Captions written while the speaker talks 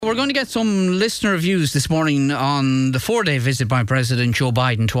We're going to get some listener views this morning on the 4-day visit by President Joe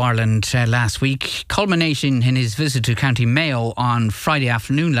Biden to Ireland last week, culminating in his visit to County Mayo on Friday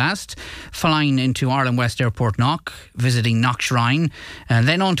afternoon last, flying into Ireland West Airport Knock, visiting Knock Shrine, and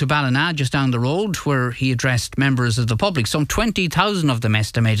then on to Ballina, just down the road, where he addressed members of the public, some 20,000 of them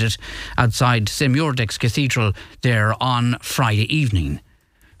estimated, outside St Muirdex Cathedral there on Friday evening.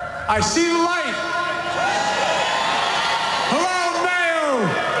 I see the light.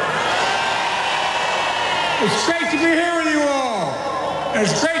 It's great to be here with you all. And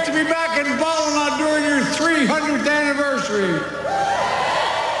it's great to be back in Ballina during your 300th anniversary.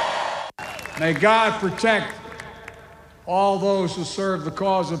 May God protect all those who serve the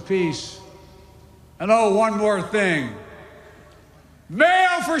cause of peace. And one more thing.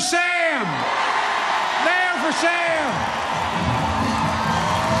 Mayo for Sam! Mayo for Sam!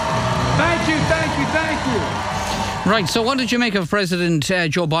 Thank you, thank you, thank you. Right, so what did you make of President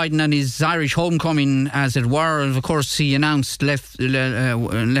Joe Biden and his Irish homecoming, as it were? And of course, he announced, unless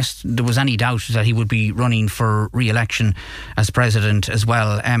there was any doubt, that he would be running for re-election as president as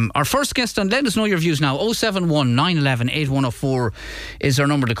well. Our first guest, and let us know your views now. 071 911 8104 is our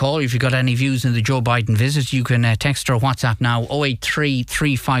number to call. If you've got any views in the Joe Biden visit, you can text or WhatsApp now, 083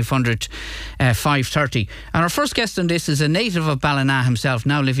 3500 530. And our first guest on this is a native of Ballina himself,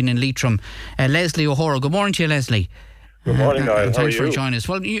 now living in Leitrim, Leslie O'Hora. Good morning to you, Leslie. Good morning, Niall. Thanks for joining us.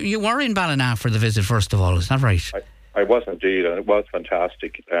 Well, you were in Ballina for the visit, first of all, is that right? I was indeed, and it was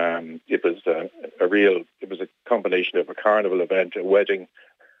fantastic. It was it was a combination of a carnival event, a wedding,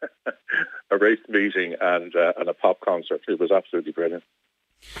 a race meeting, and a pop concert. It was absolutely brilliant.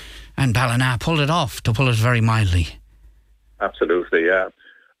 And Ballina pulled it off, to pull it very mildly. Absolutely, yeah.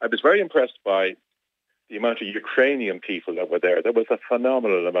 I was very impressed by the amount of Ukrainian people that were there. There was a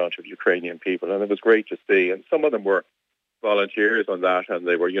phenomenal amount of Ukrainian people, and it was great to see. And some of them were volunteers on that, and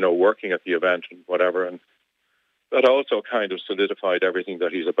they were, working at the event and whatever. And that also kind of solidified everything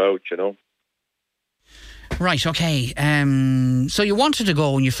that he's about, Right, okay. So you wanted to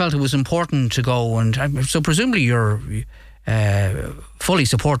go and you felt it was important to go. And so presumably you're fully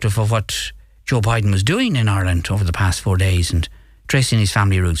supportive of what Joe Biden was doing in Ireland over the past 4 days and tracing his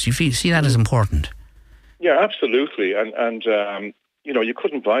family roots. You see that as important? Yeah, absolutely. And you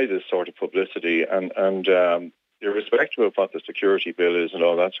couldn't buy this sort of publicity. And irrespective of what the security bill is and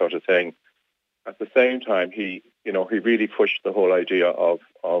all that sort of thing, at the same time, he really pushed the whole idea of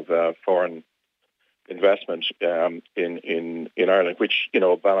foreign investment in Ireland, which,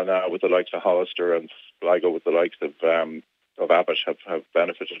 Ballina with the likes of Hollister and Sligo with the likes of Abbott have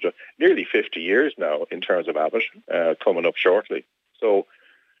benefited nearly 50 years now in terms of Abbott coming up shortly. So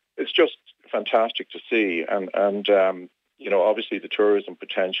it's just fantastic to see. And obviously the tourism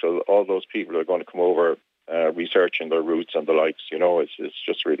potential, all those people are going to come over researching their routes and the likes, it's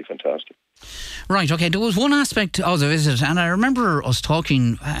just really fantastic. Right, okay. There was one aspect of the visit, and I remember us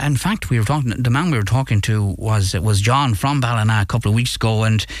talking, in fact, the man we were talking to was John from Ballina a couple of weeks ago,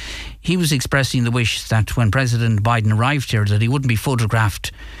 and he was expressing the wish that when President Biden arrived here, that he wouldn't be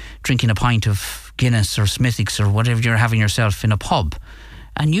photographed drinking a pint of Guinness or Smithwick's or whatever you're having yourself in a pub.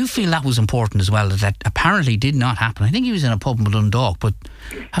 And you feel that was important as well, that apparently did not happen. I think he was in a pub in Dundalk, but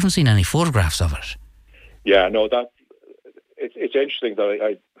haven't seen any photographs of it. Yeah, no, it's interesting that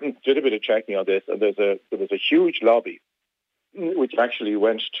I did a bit of checking on this, and there was a huge lobby which actually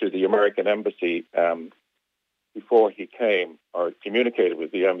went to the American embassy before he came, or communicated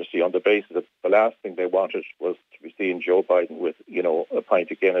with the embassy on the basis that the last thing they wanted was to be seeing Joe Biden with, a pint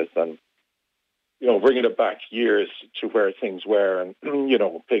of Guinness and, bringing it back years to where things were and,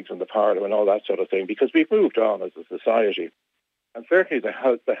 pigs in the parlour and all that sort of thing, because we've moved on as a society. And certainly the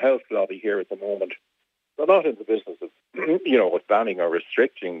health lobby here at the moment, they're not in the business of, with banning or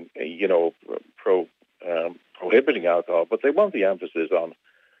restricting, prohibiting alcohol, but they want the emphasis on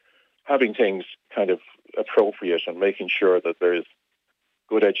having things kind of appropriate and making sure that there's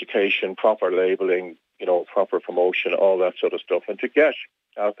good education, proper labelling, proper promotion, all that sort of stuff. And to get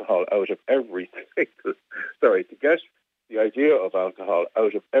alcohol out of everything, to get the idea of alcohol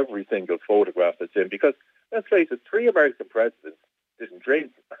out of every single photograph that's in, because let's face it, 3 American presidents didn't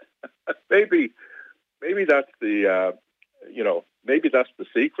drink. Maybe that's the, maybe that's the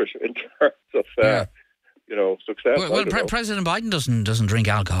secret in terms of, success. Well, President Biden doesn't drink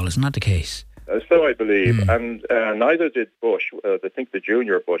alcohol, isn't that the case? So I believe, and neither did Bush. I think the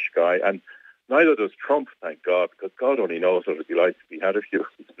junior Bush guy, and neither does Trump. Thank God, because God only knows what it'd be like to be had a few.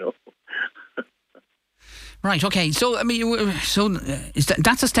 Right. Okay. So I mean,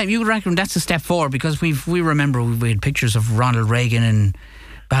 that's a step. You reckon that's a step forward, because we remember we had pictures of Ronald Reagan and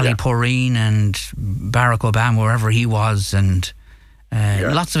Ballyporeen and Barack Obama wherever he was, and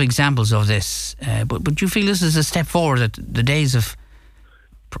Lots of examples of this. But do you feel this is a step forward, that the days of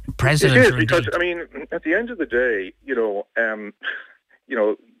presidents? It is, because, I mean, at the end of the day,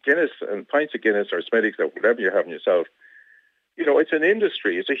 Guinness and pints of Guinness or Smithwick's or whatever you're having yourself, it's an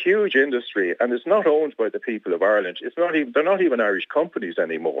industry. It's a huge industry, and it's not owned by the people of Ireland. They're not even Irish companies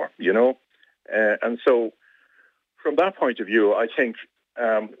anymore, and so from that point of view, I think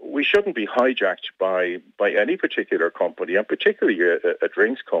we shouldn't be hijacked by any particular company, and particularly a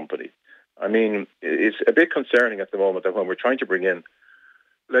drinks company. I mean, it's a bit concerning at the moment that when we're trying to bring in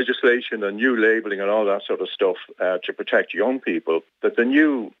legislation and new labelling and all that sort of stuff to protect young people, that the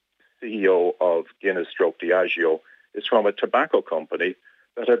new CEO of Guinness Diageo is from a tobacco company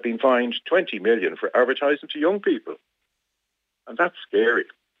that had been fined 20 million for advertising to young people. And that's scary.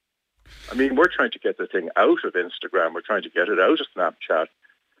 I mean, we're trying to get the thing out of Instagram. We're trying to get it out of Snapchat.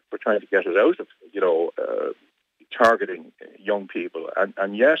 We're trying to get it out of, targeting young people.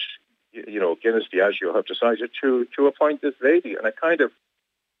 And yet, Guinness Diageo have decided to appoint this lady. And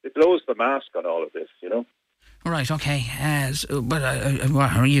it blows the mask on all of this, All right, okay.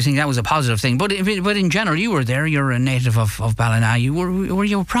 But you think that was a positive thing? But in general, you were there. You're a native of Ballina. Were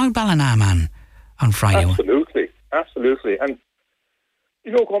you a proud Ballina man on Friday? Absolutely. And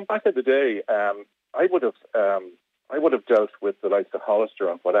going back in the day, I would have dealt with the likes of Hollister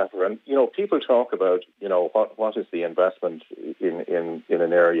and whatever. And people talk about what is the investment in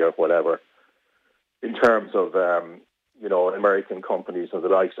an area or whatever in terms of American companies and the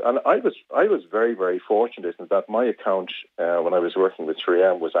likes. And I was very, very fortunate in that my account when I was working with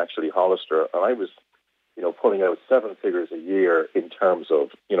 3M was actually Hollister, and I was pulling out 7 figures a year in terms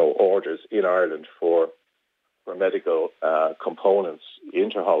of orders in Ireland for medical components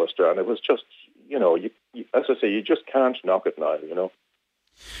into Hollister, and it was just as I say, you just can't knock it now.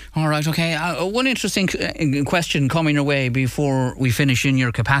 All right, okay. One interesting question coming your way before we finish. In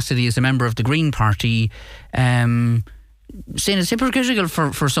your capacity as a member of the Green Party, saying it's hypocritical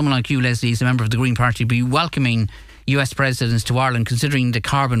for someone like you, Leslie, as a member of the Green Party, to be welcoming US presidents to Ireland, considering the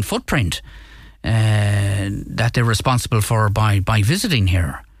carbon footprint that they're responsible for by visiting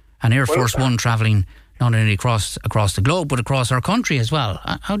here, and Air Force One travelling not only across the globe but across our country as well.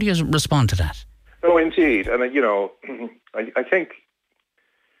 How do you respond to that? No, indeed, and I think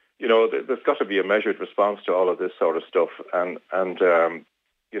there's got to be a measured response to all of this sort of stuff, and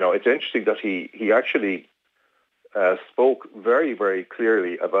it's interesting that he actually spoke very, very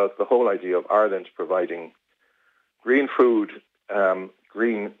clearly about the whole idea of Ireland providing green food,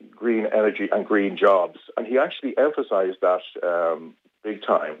 green energy and green jobs. And he actually emphasised that big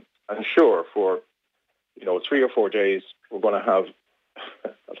time. And sure, for 3 or 4 days, we're going to have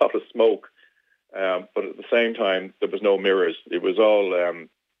a lot of smoke. But at the same time, there was no mirrors. It was all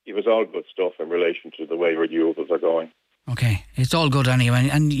good stuff in relation to the way renewables are going. Okay, it's all good anyway.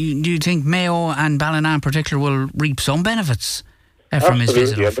 And do you think Mayo and Ballina in particular will reap some benefits from his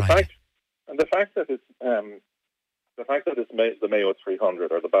visit on Friday? The fact that it's the Mayo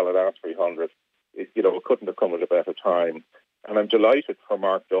 300 or the Ballina 300, it couldn't have come at a better time. And I'm delighted for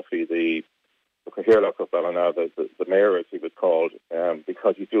Mark Duffy, the Cathaoirleach of Ballina, the mayor as he was called,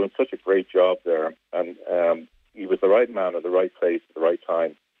 because he's doing such a great job there. And he was the right man at the right place at the right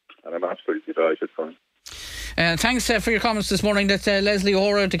time. And I'm absolutely delighted for him. Thanks for your comments this morning. That's Leslie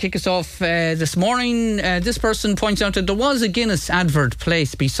O'Hara to kick us off this morning. This person points out that there was a Guinness advert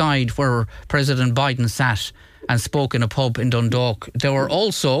placed beside where President Biden sat and spoke in a pub in Dundalk. There were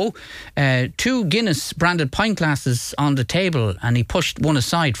also 2 Guinness branded pint glasses on the table, and he pushed one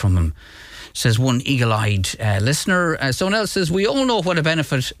aside from him, says one eagle-eyed listener. Someone else says, we all know what a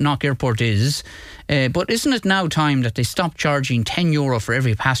benefit Knock Airport is, but isn't it now time that they stop charging €10 for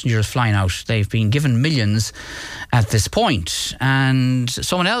every passenger flying out? They've been given millions at this point. And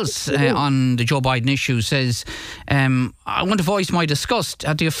someone else on the Joe Biden issue says, I want to voice my disgust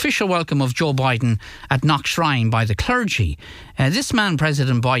at the official welcome of Joe Biden at Knock Shrine by the clergy. This man,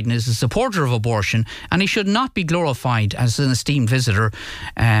 President Biden, is a supporter of abortion, and he should not be glorified as an esteemed visitor.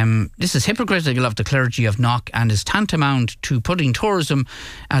 This is hypocritical of the clergy of Knock and is tantamount to putting tourism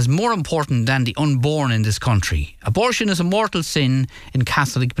as more important than the unborn in this country. Abortion is a mortal sin in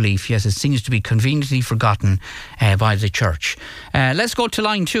Catholic belief, yet it seems to be conveniently forgotten by the church. Let's go to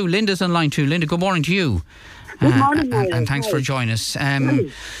line 2. Linda's on line 2. Linda, good morning to you. Good morning, and thanks for joining us.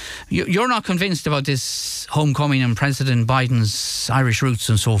 You're not convinced about this homecoming and President Biden's Irish roots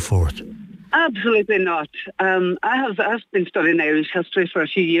and so forth? Absolutely not. I've been studying Irish history for a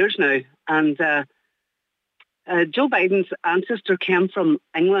few years now, and Joe Biden's ancestor came from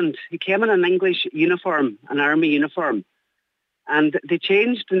England. He came in an English uniform, an army uniform, and they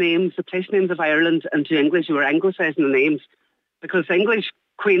changed the names, the place names of Ireland into English. They were anglicising the names. because the English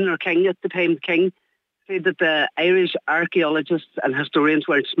Queen or King at the time, King, said that the Irish archaeologists and historians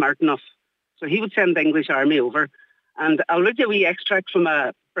weren't smart enough. So he would send the English army over. And I'll read you a wee extract from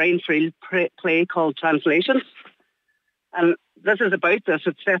a Brian Friel play called Translations. And this is about this.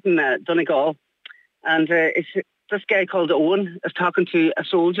 It's set in Donegal. And it's this guy called Owen is talking to a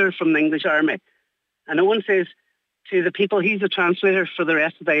soldier from the English army. And Owen says to the people, he's a translator for the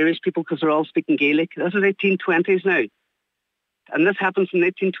rest of the Irish people because they're all speaking Gaelic. This is 1820s now. And this happens from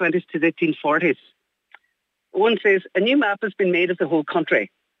the 1820s to the 1840s. Owen says, a new map has been made of the whole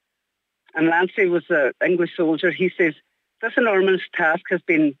country. And Lancy was an English soldier. He says, this enormous task has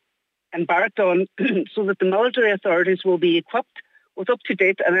been embarked on so that the military authorities will be equipped with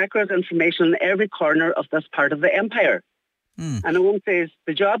up-to-date and accurate information in every corner of this part of the empire. And Owen says,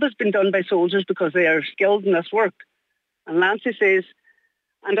 the job has been done by soldiers because they are skilled in this work. And Lancy says,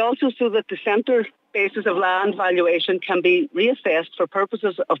 and also so that the centre basis of land valuation can be reassessed for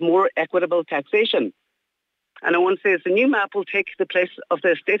purposes of more equitable taxation. And Owen says the new map will take the place of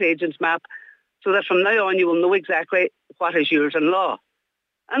the estate agent's map so that from now on you will know exactly what is yours in law.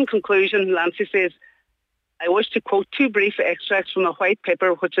 In conclusion, Lancy says, I wish to quote two brief extracts from a white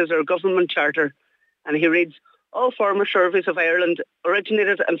paper, which is our government charter. And he reads, all former surveys of Ireland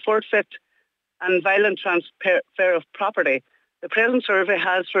originated in forfeit and violent transfer of property. The present survey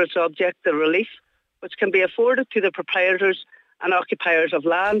has for its object the relief which can be afforded to the proprietors and occupiers of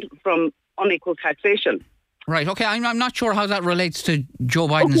land from unequal taxation. Right, okay, I'm not sure how that relates to Joe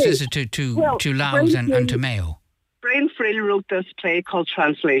Biden's visit to Louth and to Mayo. Brian Friel wrote this play called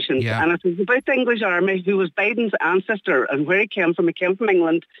Translations, and it was about the English army who was Biden's ancestor and where he came from. He came from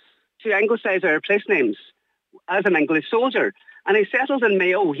England to anglicise our place names as an English soldier. And he settled in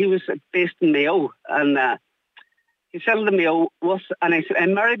Mayo. He was based in Mayo, and he settled in Mayo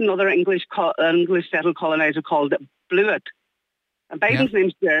and married another English settled coloniser called Blewett. And Biden's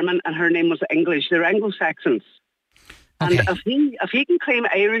name's German and her name was English. They're Anglo-Saxons. Okay. And if he can claim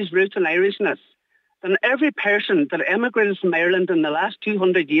Irish roots and Irishness, then every person that emigrated from Ireland in the last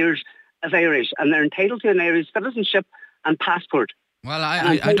 200 years is Irish, and they're entitled to an Irish citizenship and passport. Well,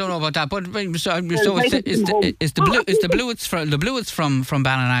 I don't know about that, but so is the Blewetts from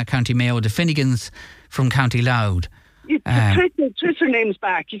Ballina, County Mayo, the Finnegans from County Louth. You trace their names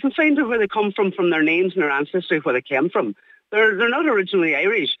back. You can find out where they come from their names and their ancestry, where they came from. They're not originally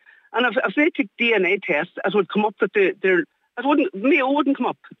Irish, and if they took DNA tests, it would come up that Mayo wouldn't come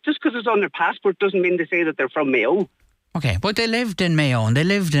up. Just because it's on their passport doesn't mean to say that they're from Mayo. Okay, but they lived in Mayo and they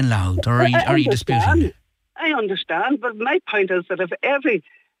lived in Louth, or are you disputing? I understand, but my point is that if every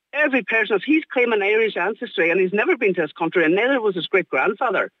person, if he's claiming Irish ancestry and he's never been to his country and neither was his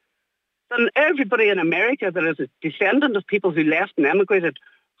great-grandfather, then everybody in America that is a descendant of people who left and emigrated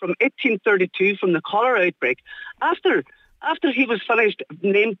from 1832 from the cholera outbreak, after he was finished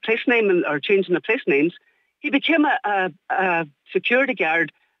changing the place names, he became a security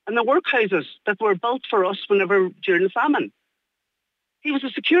guard in the workhouses that were built for us during the famine. He was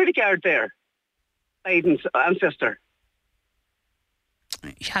a security guard there, Biden's ancestor.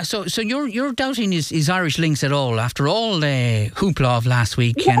 Yeah, so you're doubting his Irish links at all after all the hoopla of last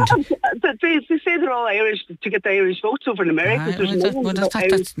week? Yeah, they say they're all Irish to get the Irish votes over in America.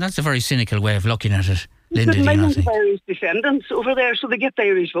 That's a very cynical way of looking at it, Linda. There's millions of Irish descendants over there, so they get the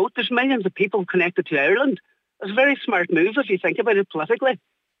Irish vote. There's millions of people connected to Ireland. It's a very smart move if you think about it politically.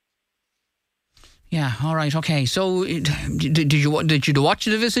 Yeah, all right, okay. So, did you watch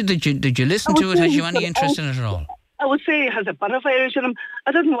the visit? Did you listen to it? Had you any interest in it at all? I would say it has a bit of Irish in him.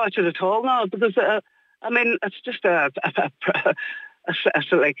 I didn't watch it at all now because it's just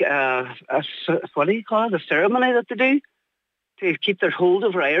what do you call it? A ceremony that they do to keep their hold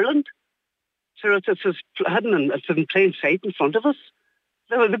over Ireland. So it's in plain sight in front of us.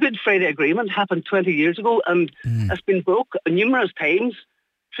 The Good Friday Agreement happened 20 years ago and it's been broke numerous times.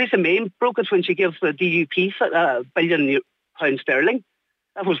 Theresa May broke it when she gave the DUP £1 billion sterling.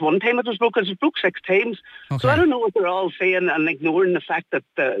 That was one time it was broke. It was broke 6 times. Okay. So I don't know what they're all saying and ignoring the fact that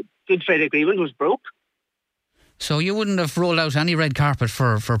the Good Friday Agreement was broke. So you wouldn't have rolled out any red carpet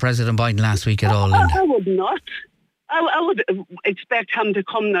for President Biden last week at all, Linda? I would not. I would expect him to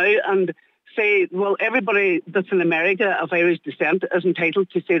come now and say, well, everybody that's in America of Irish descent is entitled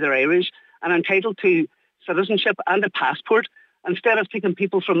to say they're Irish and entitled to citizenship and a passport, instead of taking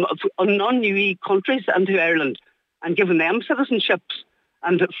people from non-UE countries into Ireland and giving them citizenships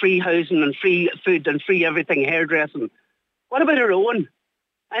and free housing and free food and free everything, hairdressing. What about our own?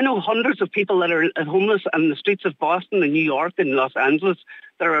 I know hundreds of people that are homeless on the streets of Boston and New York and Los Angeles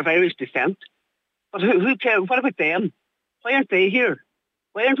that are of Irish descent. But who cares? What about them? Why aren't they here?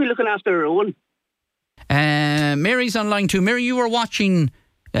 Why aren't we looking after our own? Mary's on line too. Mary, you were watching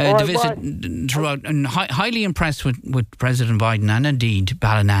the visit throughout and highly impressed with President Biden and indeed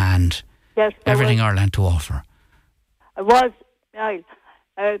Ballina and everything Ireland had to offer. I was.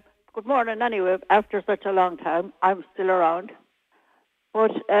 Good morning anyway, after such a long time. I'm still around.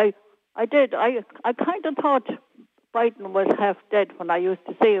 But I kind of thought Biden was half dead when I used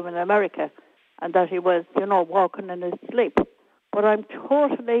to see him in America and that he was, walking in his sleep. But I'm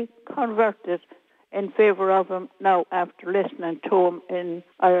totally converted in favour of him now after listening to him in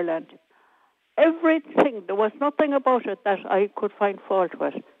Ireland. Everything, there was nothing about it that I could find fault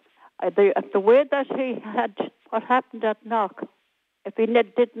with. The way that he had what happened at Knock, if he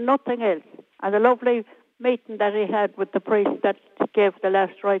did nothing else, and the lovely meeting that he had with the priest that gave the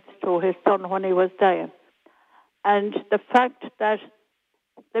last rites to his son when he was dying, and the fact that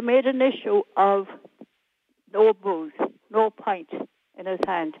they made an issue of no booze, no pint in his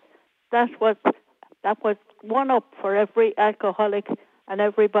hand, that was one up for every alcoholic and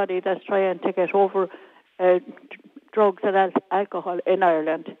everybody that's trying to get over drugs and alcohol in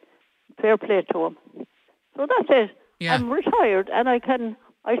Ireland. Fair play to him. So that's it. Yeah. I'm retired and I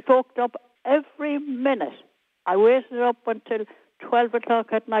soaked up every minute. I waited up until 12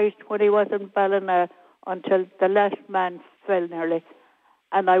 o'clock at night when he was in Ballina until the last man fell nearly.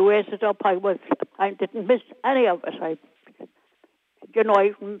 And I waited up. I didn't miss any of it. I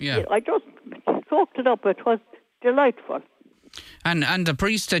just soaked it up. It was delightful. And the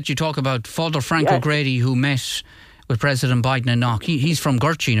priest that you talk about, Father Frank O'Grady, who met with President Biden in Knock, he's from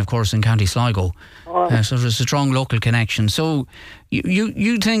Gurchin, of course, in County Sligo. So there's a strong local connection. So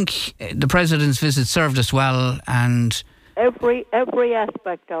you think the President's visit served us well, and every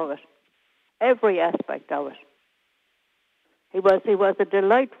aspect of it. Every aspect of it. He was a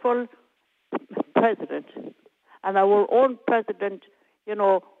delightful president. And our own president,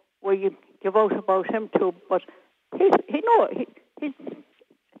 we give out about him too, but he's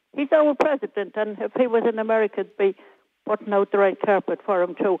our president, and if he was in America, he'd be putting out the right carpet for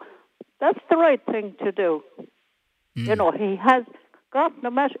him too. That's the right thing to do. He has got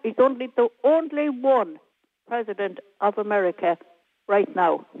he's only the only one president of America right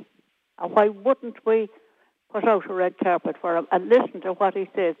now. And why wouldn't we put out a red carpet for him and listen to what he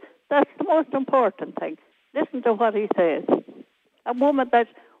says? That's the most important thing. Listen to what he says. A woman that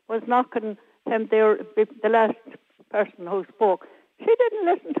was knocking him there, the last person who spoke, she didn't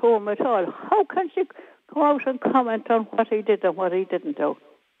listen to him at all. How can she go out and comment on what he did and what he didn't do?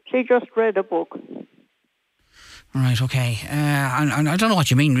 She just read a book. Right, okay. And I don't know what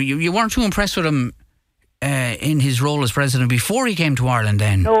you mean. You weren't too impressed with him in his role as president before he came to Ireland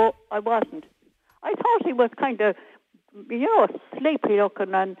then? No, I wasn't. I thought he was kind of, sleepy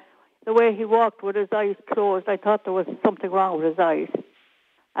looking, and the way he walked with his eyes closed, I thought there was something wrong with his eyes.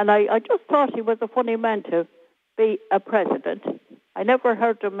 And I just thought he was a funny man to be a president. I never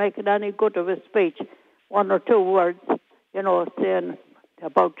heard him making any good of his speech. One or two words, saying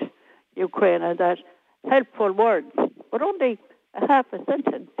about Ukraine and that. Helpful words, but only a half a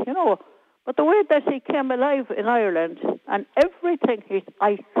sentence, But the way that he came alive in Ireland and everything,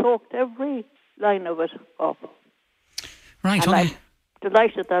 I soaked every line of it up. Right, and okay. I'm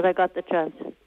delighted that I got the chance.